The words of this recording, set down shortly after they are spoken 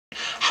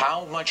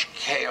how much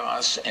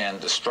chaos and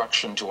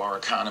destruction to our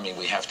economy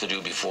we have to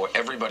do before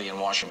everybody in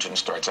Washington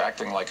starts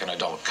acting like an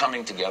adult,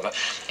 coming together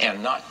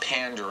and not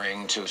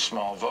pandering to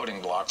small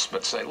voting blocks,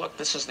 but say, look,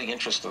 this is the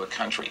interest of the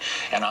country,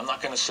 and I'm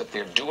not going to sit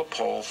there, do a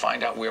poll,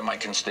 find out where my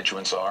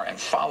constituents are, and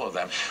follow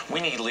them.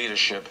 We need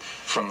leadership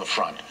from the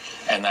front,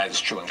 and that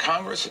is true in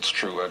Congress. It's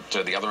true at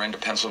the other end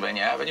of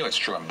Pennsylvania Avenue. It's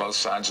true on both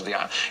sides of the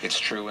aisle. It's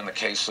true in the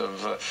case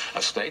of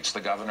states. The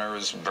governor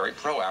is very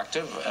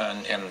proactive,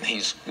 and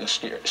he's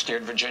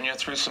steered Virginia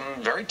through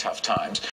some very tough times.